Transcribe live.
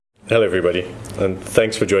Hello, everybody, and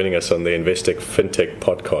thanks for joining us on the Investec Fintech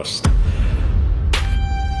podcast.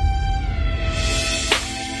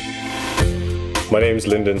 My name is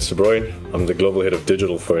Lyndon Sebroin. I'm the Global Head of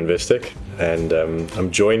Digital for Investec, and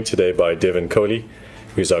I'm joined today by Devin Coley,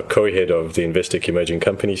 who's our co-head of the Investec Emerging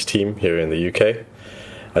Companies team here in the UK,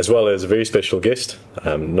 as well as a very special guest,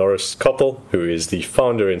 Norris Koppel, who is the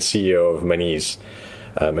founder and CEO of Monese,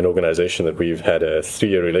 an organization that we've had a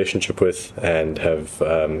 3-year relationship with and have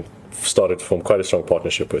started to form quite a strong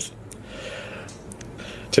partnership with.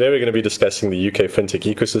 Today we're going to be discussing the UK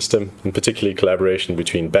fintech ecosystem, and particularly collaboration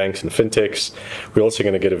between banks and fintechs. We're also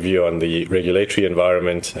going to get a view on the regulatory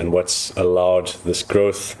environment and what's allowed this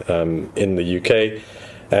growth in the UK.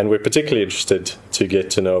 And we're particularly interested to get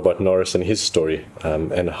to know about Norris and his story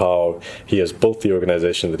and how he has built the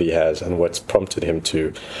organization that he has and what's prompted him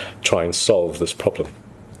to try and solve this problem.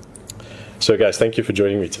 So guys, thank you for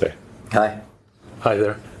joining me today. Hi. Hi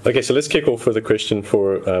there. Okay, so let's kick off with a question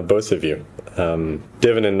for both of you.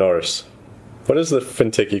 Devin and Norris, what does the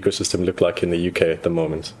fintech ecosystem look like in the UK at the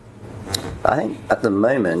moment? I think at the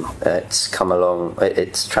moment it's come along,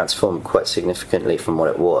 it's transformed quite significantly from what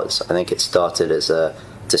it was. I think it started as a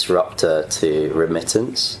disruptor to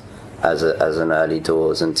remittance as an early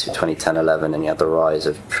doors into 2010-11, and you had the rise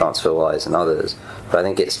of TransferWise and others. But I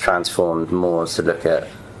think it's transformed more to look at,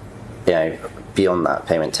 beyond that,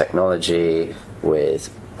 payment technology, with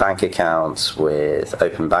bank accounts, with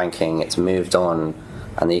open banking. It's moved on,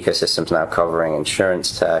 and the ecosystem's now covering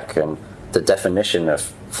insurance tech, and the definition of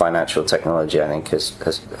financial technology, I think, has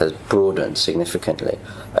broadened significantly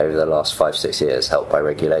over the last 5-6 years, helped by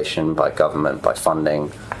regulation, by government, by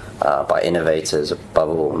funding, by innovators above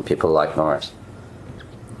all, and people like Norris.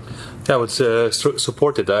 Yeah, I would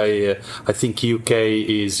support it. I think UK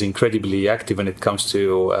is incredibly active when it comes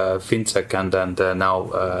to fintech and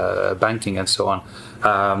now banking and so on.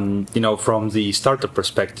 From the startup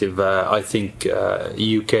perspective, I think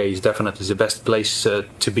UK is definitely the best place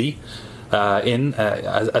to be in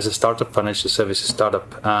as a startup, financial services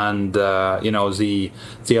startup, and the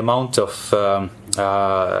amount of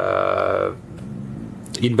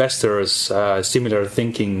investors, similar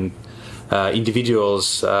thinking.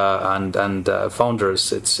 Individuals and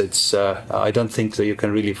founders. It's. I don't think that you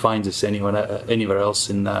can really find this anywhere else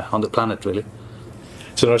on the planet, really.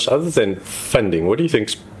 So, Norris, other than funding, what do you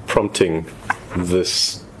think's prompting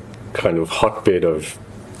this kind of hotbed of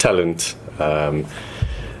talent?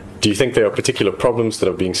 Do you think there are particular problems that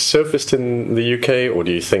are being surfaced in the UK, or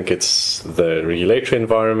do you think it's the regulatory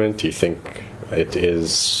environment? Do you think it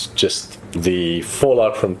is just the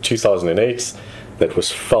fallout from 2008? That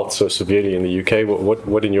was felt so severely in the UK?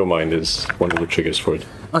 What in your mind is one of the triggers for it?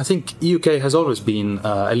 I think UK has always been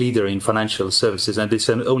a leader in financial services, and it's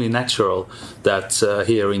only natural that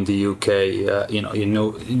here in the UK,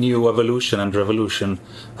 new evolution and revolution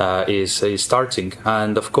is starting.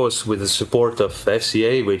 And of course, with the support of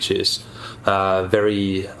FCA, which is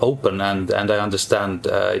very open, and I understand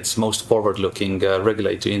it's most forward-looking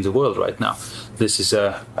regulator in the world right now.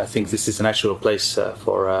 I think this is a natural place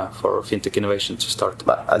for fintech innovation to start.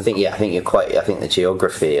 But I think you're quite. I think the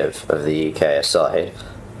geography of the UK aside,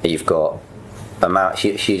 you've got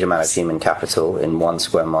huge amount of human capital in 1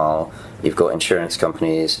 square mile. You've got insurance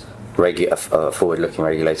companies, forward-looking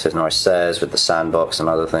regulators, Norris says, with the sandbox and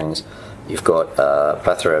other things. You've got a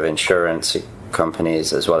plethora of insurance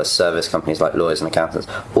companies as well as service companies like lawyers and accountants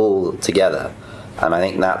all together, and I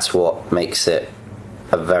think that's what makes it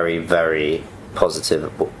a very, very positive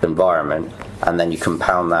environment. And then you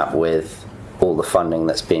compound that with all the funding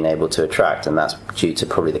that's been able to attract, and that's due to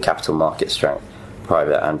probably the capital market strength,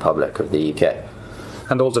 private and public, of the UK.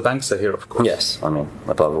 And all the banks are here, of course. Yes, I mean,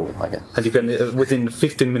 above all, I guess. And you can, within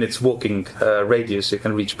 15 minutes walking radius, you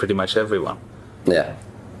can reach pretty much everyone. Yeah.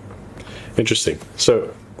 Interesting.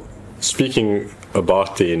 So, speaking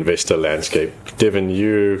about the investor landscape, Devin,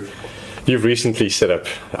 you've recently set up,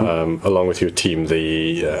 along with your team,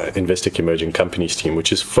 the Investec Emerging Companies team,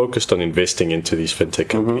 which is focused on investing into these fintech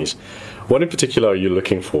companies. Mm-hmm. What in particular are you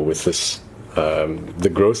looking for with this,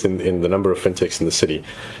 the growth in the number of fintechs in the city?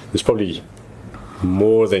 There's probably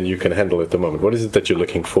more than you can handle at the moment. What is it that you're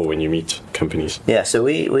looking for when you meet companies? Yeah, so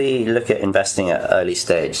we look at investing at early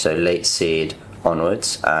stage, so late seed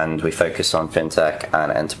onwards, and we focus on fintech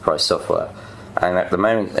and enterprise software. And at the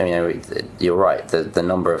moment, you're right. The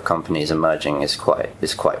number of companies emerging is quite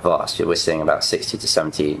vast. We're seeing about 60 to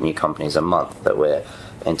 70 new companies a month that we're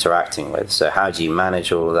interacting with. So how do you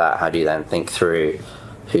manage all of that? How do you then think through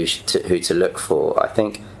who to look for? I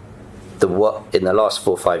think in the last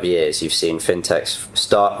 4 or 5 years, you've seen fintechs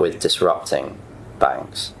start with disrupting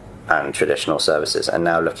banks and traditional services, and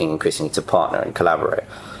now looking increasingly to partner and collaborate.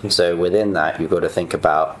 So within that, you've got to think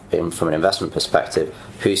about, from an investment perspective,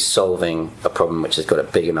 who's solving a problem which has got a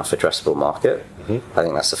big enough addressable market. I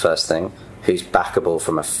think that's the first thing. Who's backable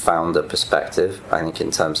from a founder perspective, I think, in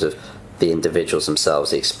terms of the individuals themselves,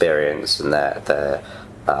 the experience and their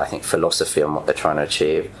I think, philosophy on what they're trying to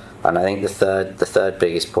achieve. And I think the third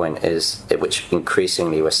biggest point is, which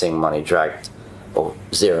increasingly we're seeing money dragged or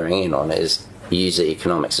zeroing in on, is user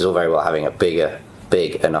economics. It's all very well having a big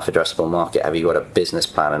enough addressable market. Have you got a business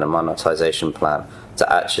plan and a monetization plan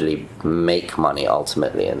to actually make money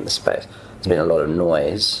ultimately in the space? There's been a lot of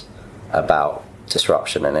noise about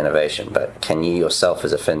disruption and innovation, but can you yourself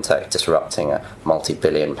as a fintech disrupting a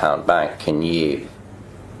multi-billion pound bank, can you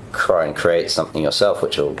try and create something yourself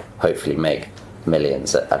which will hopefully make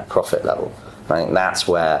millions at profit level? And I think that's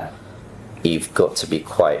where you've got to be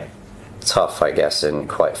quite tough, I guess, and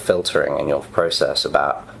quite filtering in your process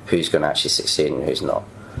about who's going to actually succeed and who's not.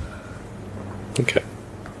 Okay.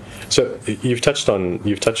 So you've touched on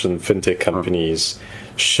fintech companies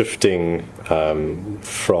shifting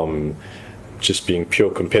from just being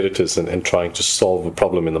pure competitors and trying to solve a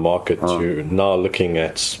problem in the market to now looking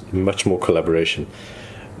at much more collaboration.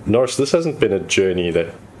 Norris, this hasn't been a journey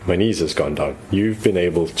that Monese has gone down. You've been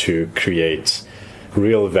able to create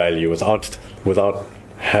real value without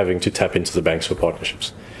having to tap into the banks for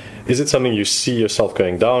partnerships. Is it something you see yourself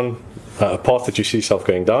going down, a path that you see yourself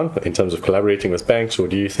going down in terms of collaborating with banks, or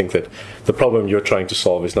do you think that the problem you're trying to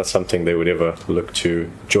solve is not something they would ever look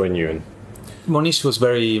to join you in? Monese was is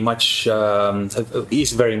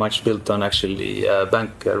very much built on actually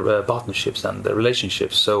bank partnerships and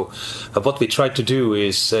relationships. So what we try to do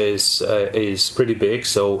is pretty big.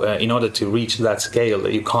 So in order to reach that scale,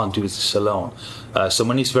 you can't do this alone. So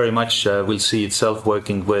Monese very much will see itself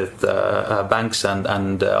working with banks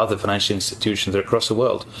and other financial institutions across the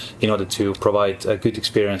world in order to provide a good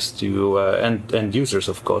experience to end users,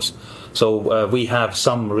 of course. So we have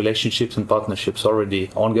some relationships and partnerships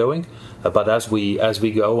already ongoing. But as we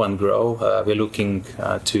go and grow, we're looking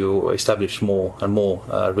to establish more and more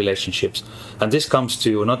relationships. And this comes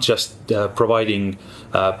to not just providing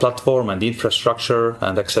platform and infrastructure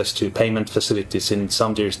and access to payment facilities in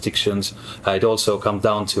some jurisdictions. It also comes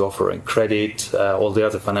down to offering credit, all the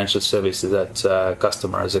other financial services that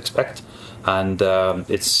customers expect. And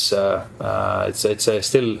it's still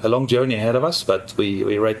a long journey ahead of us, but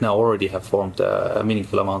we right now already have formed a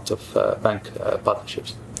meaningful amount of bank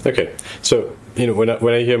partnerships. Okay, so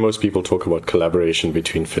when I hear most people talk about collaboration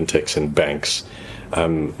between fintechs and banks,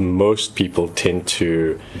 most people tend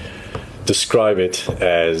to describe it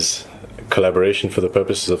as collaboration for the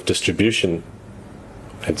purposes of distribution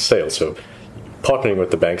and sales. So partnering with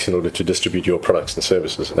the banks in order to distribute your products and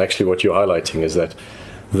services. And actually what you're highlighting is that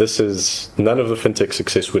none of the fintech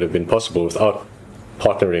success would have been possible without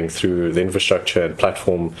partnering through the infrastructure and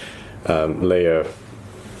platform layer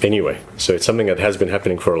anyway. So it's something that has been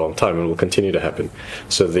happening for a long time and will continue to happen.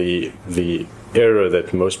 So the error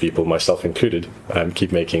that most people, myself included,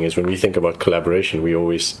 keep making is when we think about collaboration, we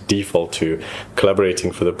always default to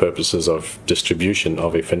collaborating for the purposes of distribution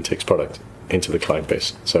of a fintech's product into the client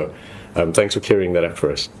base. So thanks for clearing that up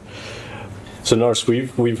for us. So Norris,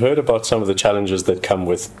 we've heard about some of the challenges that come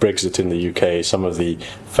with Brexit in the UK, some of the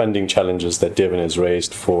funding challenges that Devon has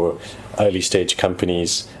raised for early stage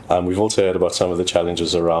companies. We've also heard about some of the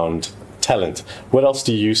challenges around talent. What else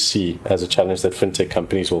do you see as a challenge that fintech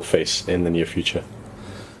companies will face in the near future?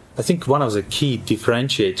 I think one of the key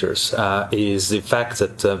differentiators is the fact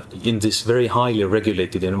that in this very highly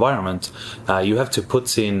regulated environment, you have to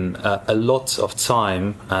put in a lot of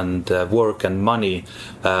time and work and money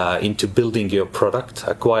into building your product,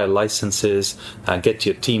 acquire licenses, get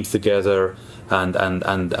your team together,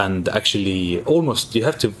 and actually almost you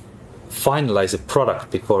have to finalize a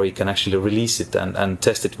product before you can actually release it and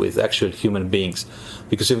test it with actual human beings.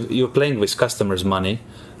 Because if you're playing with customers' money,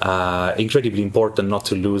 incredibly important not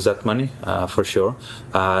to lose that money, for sure.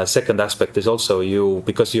 Second aspect is also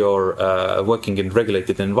because you're working in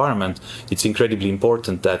regulated environment, it's incredibly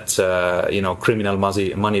important that criminal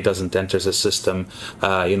money doesn't enter the system.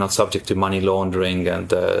 You're not subject to money laundering and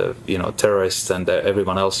terrorists and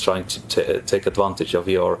everyone else trying to take advantage of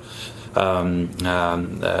your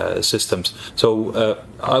systems. So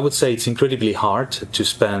I would say it's incredibly hard to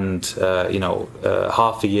spend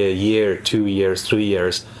half a year, 2 years, 3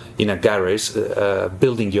 years in a garage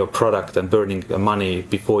building your product and burning money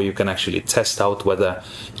before you can actually test out whether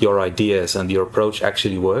your ideas and your approach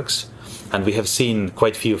actually works. And we have seen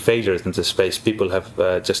quite few failures in this space. People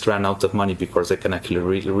have just ran out of money before they can actually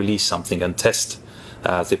release something and test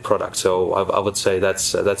the product. So I would say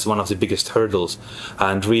that's one of the biggest hurdles.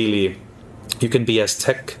 And really, you can be as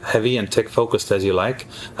tech heavy and tech focused as you like,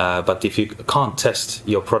 but if you can't test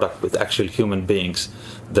your product with actual human beings,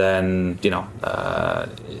 then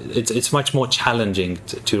it's much more challenging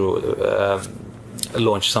to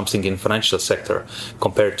launch something in financial sector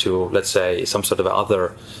compared to, let's say, some sort of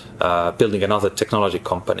other building another technology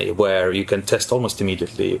company where you can test almost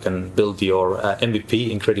immediately. You can build your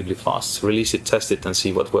MVP incredibly fast, release it, test it, and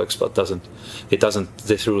see what works, but doesn't.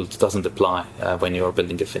 This rule doesn't apply when you're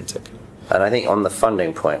building a fintech. And I think on the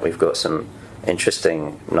funding point, we've got some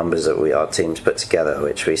interesting numbers that our teams put together,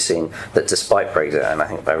 which we've seen that despite Brexit, and I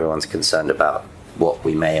think everyone's concerned about what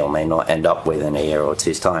we may or may not end up with in a year or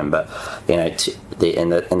two's time, but in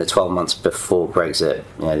the 12 months before Brexit,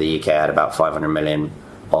 the UK had about 500 million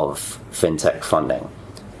of fintech funding.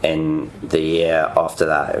 In the year after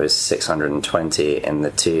that, it was 620 in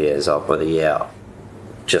the 2 years or the year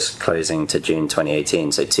just closing to June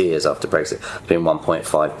 2018, so 2 years after Brexit, it's been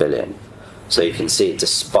 1.5 billion. So you can see,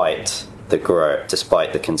 despite the growth,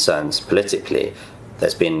 despite the concerns politically,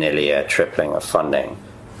 there's been nearly a tripling of funding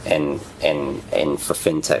in for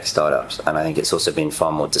fintech startups, and I think it's also been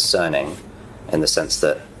far more discerning in the sense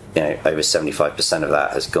that over 75% of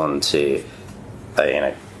that has gone to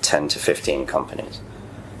 10 to 15 companies.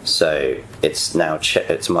 So it's now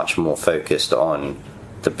it's much more focused on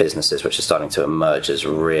the businesses which are starting to emerge as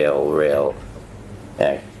real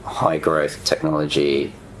high growth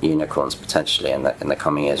technology unicorns potentially in the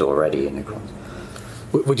coming years, already unicorns.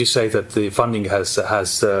 Would you say that the funding has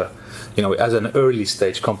as an early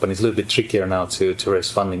stage company, it's a little bit trickier now to raise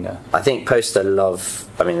funding? I think there's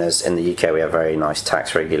in the UK we have very nice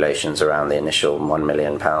tax regulations around the initial £1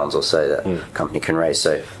 million or so that a company can raise.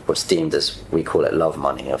 So what's deemed as, we call it love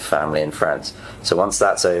money, of family and friends. So once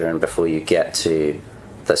that's over and before you get to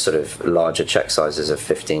the sort of larger check sizes of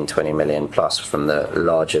 15, 20 million plus from the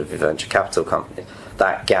larger venture capital companies,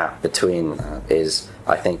 that gap between is,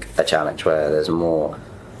 I think, a challenge where there's more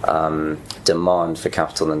demand for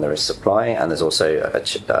capital than there is supply, and there's also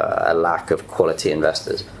a lack of quality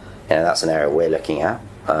investors. That's an area we're looking at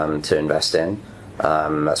to invest in.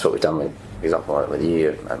 That's what we've done with, for example, with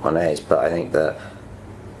you at Monet's. But I think that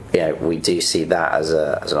we do see that as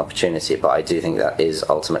an opportunity. But I do think that is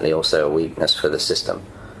ultimately also a weakness for the system.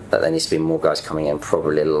 That there needs to be more guys coming in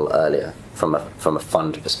probably a little earlier from a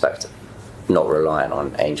fund perspective, not relying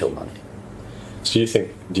on angel money. So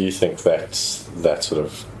do you think that sort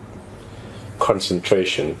of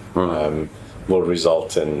concentration will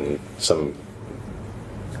result in some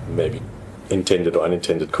maybe intended or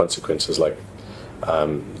unintended consequences, like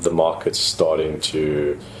the markets starting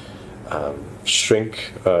to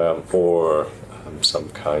shrink or some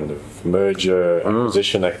kind of merger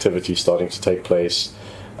acquisition activity starting to take place?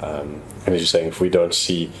 And as you're saying, if we don't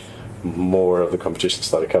see more of the competition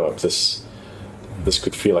start to come up, this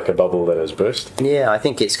could feel like a bubble that has burst. Yeah, I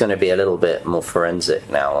think it's going to be a little bit more forensic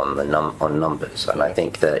now on the on numbers, and I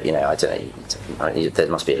think that I don't know, there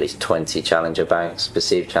must be at least 20 challenger banks,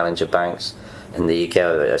 perceived challenger banks in the UK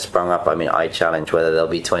that have sprung up. I mean, I challenge whether there'll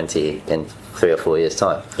be 20 in 3 or 4 years'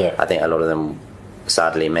 time. Yeah. I think a lot of them,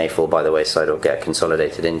 sadly, may fall by the wayside or get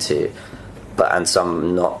consolidated into. And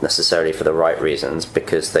some not necessarily for the right reasons,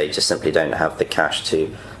 because they just simply don't have the cash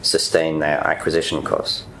to sustain their acquisition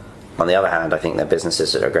costs. On the other hand, I think they're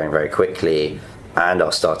businesses that are growing very quickly and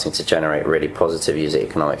are starting to generate really positive user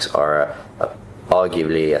economics are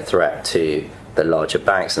arguably a threat to the larger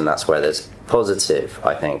banks, and that's where there's positive,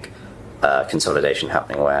 I think, consolidation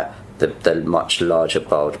happening, where the much larger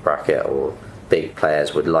bulge bracket or big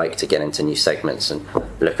players would like to get into new segments and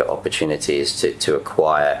look at opportunities to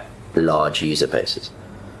acquire large user bases.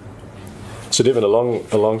 So, Devin,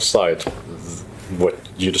 alongside what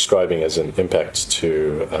you're describing as an impact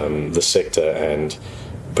to the sector and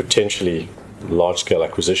potentially large-scale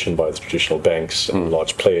acquisition by the traditional banks and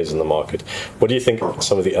large players in the market, what do you think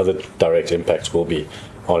some of the other direct impacts will be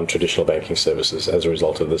on traditional banking services as a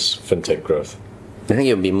result of this fintech growth? I think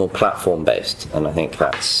it would be more platform-based, and I think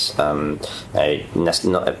that's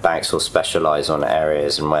banks will specialise on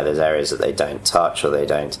areas, and where there's areas that they don't touch or they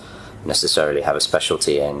don't necessarily have a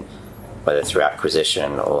specialty in, whether through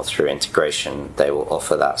acquisition or through integration, they will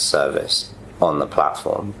offer that service on the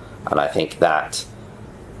platform. And I think that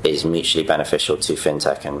is mutually beneficial to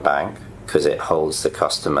fintech and bank, because it holds the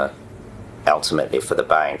customer ultimately for the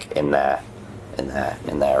bank in their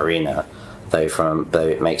arena, though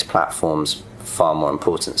it makes platforms far more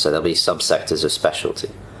important. So there'll be subsectors of specialty.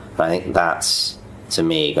 And I think that's, to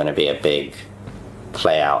me, going to be a big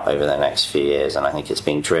play out over the next few years, and I think it's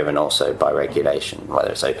being driven also by regulation,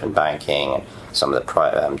 whether it's open banking and some of the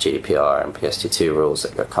GDPR and PSD2 rules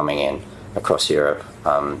that are coming in across Europe,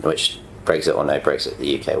 which Brexit or no Brexit,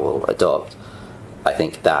 the UK will adopt. I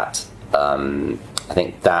think that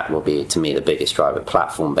will be, to me, the biggest driver: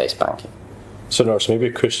 platform-based banking. So, Norris, maybe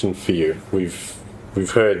a question for you.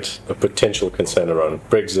 We've heard a potential concern around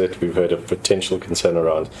Brexit. We've heard a potential concern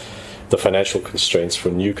around the financial constraints for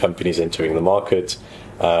new companies entering the market.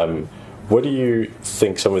 What do you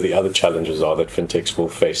think some of the other challenges are that fintechs will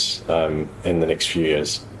face in the next few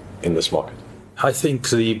years in this market? I think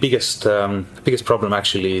the biggest problem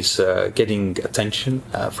actually is getting attention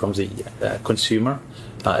from the consumer.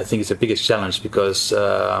 I think it's the biggest challenge because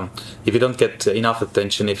if you don't get enough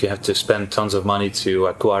attention, if you have to spend tons of money to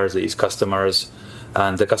acquire these customers,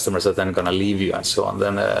 and the customers are then going to leave you and so on,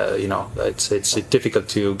 then it's difficult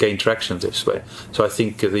to gain traction this way. So I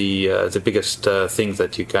think the biggest thing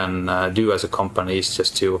that you can do as a company is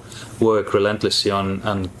just to work relentlessly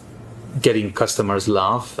on getting customers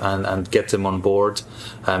love and get them on board,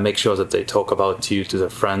 make sure that they talk about you to their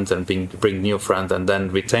friends and bring new friends, and then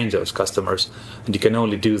retain those customers. And you can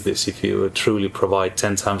only do this if you truly provide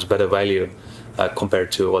 10 times better value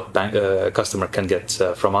compared to what a customer can get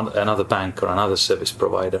from another bank or another service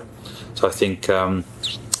provider. So I think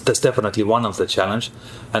that's definitely one of the challenge.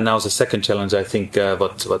 And now the second challenge, I think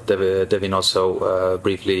what Devin also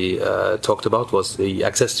briefly talked about, was the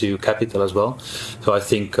access to capital as well. So I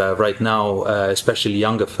think right now, especially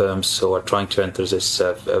younger firms who are trying to enter this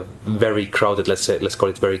very crowded, let's call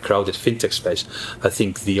it very crowded fintech space, I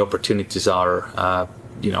think the opportunities are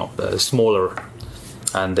smaller,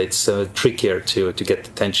 and it's trickier to get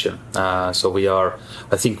attention. So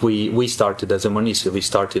I think we started as a Monese, we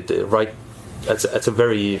started right at a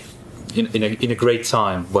very in a great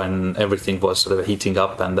time when everything was sort of heating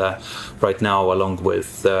up, and right now, along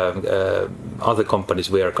with other companies,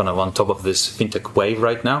 we are kind of on top of this fintech wave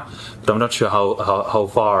right now. But I'm not sure how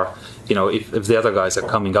far, if the other guys are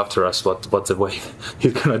coming after us, what the wave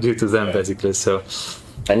is going to do to them, basically. So.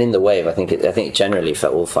 And in the wave, I think generally for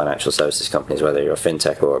all financial services companies, whether you're a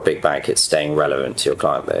fintech or a big bank, it's staying relevant to your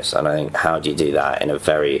client base. And I think, how do you do that in a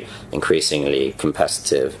very increasingly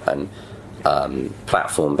competitive and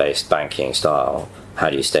platform-based banking style?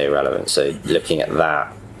 How do you stay relevant? So looking at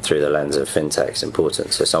that through the lens of fintech is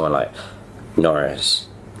important. So someone like Norris,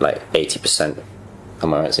 like 80%,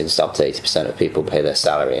 am I right saying it's up to 80% of people pay their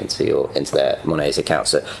salary into their Monese account.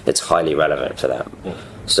 So it's highly relevant for them. Yeah.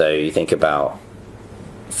 So you think about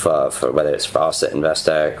for whether it's for us at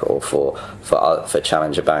Investec or for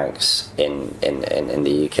challenger banks in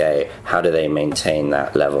the UK, how do they maintain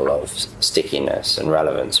that level of stickiness and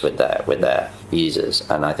relevance with their users?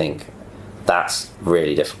 And I think that's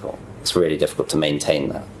really difficult. It's really difficult to maintain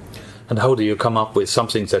that. And how do you come up with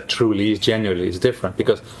something that truly, genuinely is different?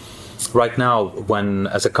 Because right now,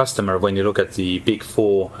 as a customer, when you look at the big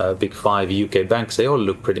four, big five UK banks, they all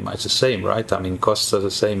look pretty much the same, right? I mean, costs are the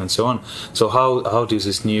same and so on. So how do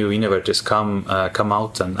these new innovators come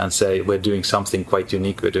out and say, we're doing something quite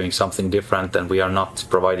unique, we're doing something different, and we are not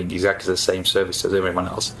providing exactly the same service as everyone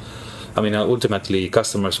else? I mean, ultimately,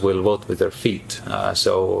 customers will vote with their feet.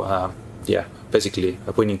 Basically,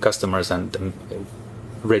 winning customers and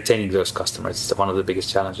retaining those customers is one of the biggest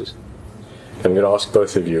challenges. I'm going to ask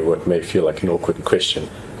both of you what may feel like an awkward question.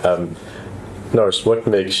 Norris, what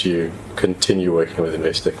makes you continue working with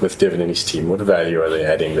Investec, with Devin and his team? What value are they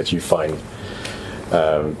adding that you find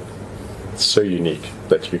so unique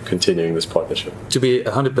that you're continuing this partnership? To be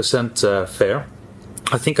 100% fair,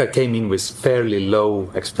 I think I came in with fairly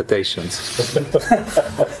low expectations.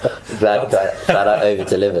 That I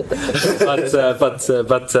over-delivered.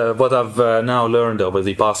 But what I've now learned over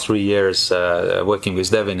the past 3 years working with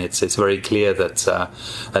Devin, it's very clear that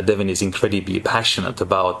Devin is incredibly passionate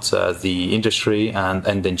about the industry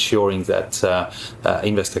and ensuring that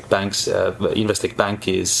Investec Bank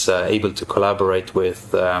is able to collaborate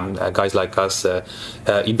with guys like us,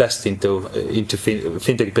 invest into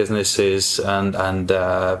fintech businesses and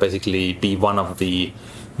basically be one of the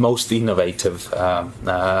most innovative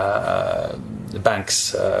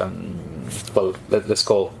banks. Let's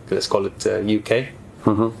call it UK.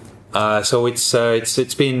 Mm-hmm. So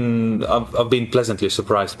it's been I've been pleasantly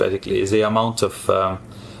surprised. Basically, is the amount of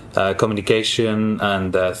communication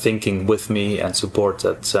and thinking with me and support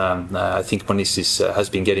that I think Monese has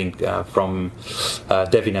been getting from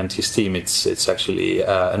Devin and his team. It's actually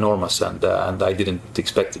enormous, and I didn't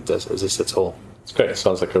expect it as this at all. It's great. It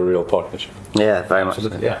sounds like a real partnership. Yeah, very much.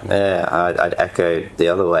 I'd echo the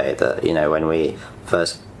other way that when we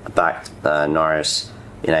first backed Norris,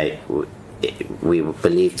 we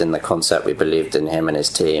believed in the concept, we believed in him and his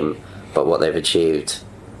team, but what they've achieved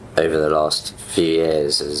over the last few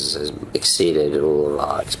years has exceeded all of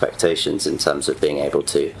our expectations in terms of being able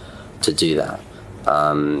to do that.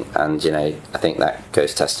 And I think that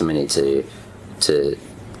goes testimony to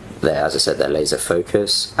their, as I said, their laser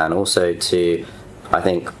focus, and also to, I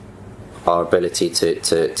think, our ability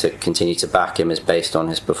to continue to back him is based on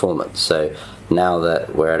his performance. So now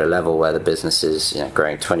that we're at a level where the business is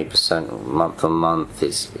growing 20% month on month,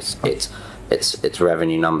 its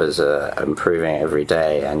revenue numbers are improving every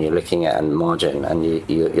day, and you're looking at a margin, and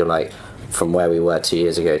you're like, from where we were 2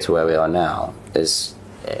 years ago to where we are now is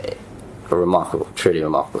remarkable, truly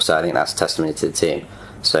remarkable. So I think that's testimony to the team.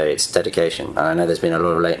 So it's dedication, and I know there's been a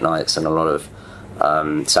lot of late nights and a lot of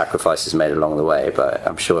sacrifices made along the way, but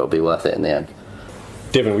I'm sure it'll be worth it in the end.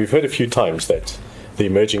 Devin, we've heard a few times that the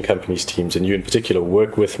emerging companies teams, and you in particular,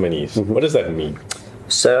 work with Monese. Mm-hmm. What does that mean?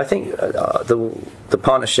 So I think the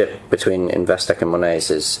partnership between Investec and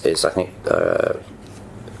Monese is I think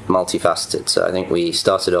multifaceted. So I think we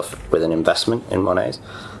started off with an investment in Monese,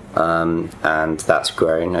 and that's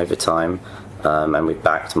grown over time, and we've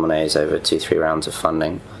backed Monese over 2-3 rounds of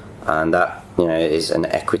funding, and that is an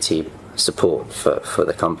equity support for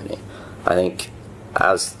the company. I think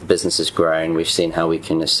as the business has grown, we've seen how we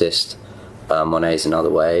can assist Monese in other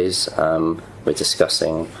ways. We're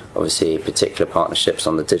discussing obviously particular partnerships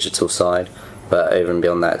on the digital side, but over and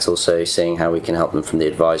beyond that, it's also seeing how we can help them from the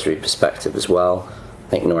advisory perspective as well. I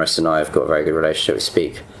think Norris and I have got a very good relationship. We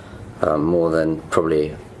speak more than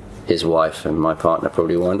probably his wife and my partner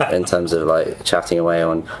probably want, in terms of like chatting away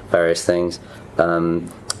on various things.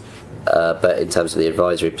 But in terms of the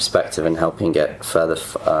advisory perspective and helping get further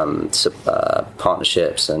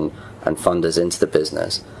partnerships and funders into the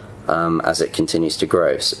business as it continues to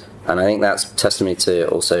grow. And I think that's testimony to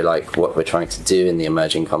also like what we're trying to do in the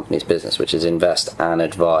emerging companies business, which is invest and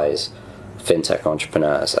advise fintech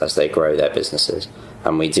entrepreneurs as they grow their businesses.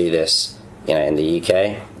 And we do this in the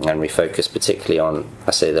UK, and we focus particularly on,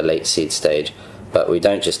 I say, the late seed stage, but we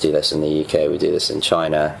don't just do this in the UK, we do this in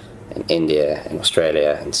China, in India, in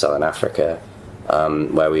Australia, in Southern Africa,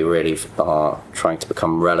 where we really are trying to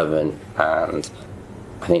become relevant and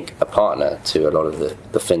I think a partner to a lot of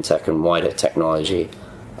the fintech and wider technology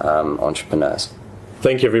entrepreneurs.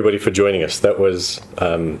 Thank you everybody for joining us. That was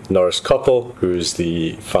Norris Koppel, who's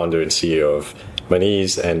the founder and CEO of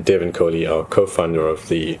Monese, and Devin Coley, our co-founder of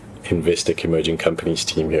the Investec Emerging Companies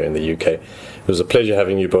team here in the UK. It was a pleasure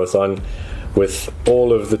having you both on. With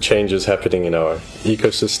all of the changes happening in our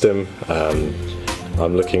ecosystem,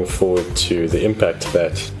 I'm looking forward to the impact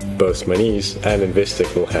that both Monese and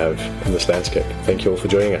Investec will have in this landscape. Thank you all for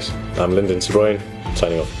joining us. I'm Lyndon Sebroin,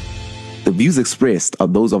 signing off. The views expressed are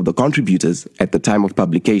those of the contributors at the time of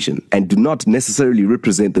publication and do not necessarily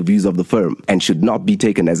represent the views of the firm and should not be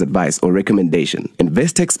taken as advice or recommendation.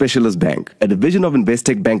 Investec Specialist Bank, a division of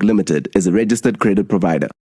Investec Bank Limited, is a registered credit provider.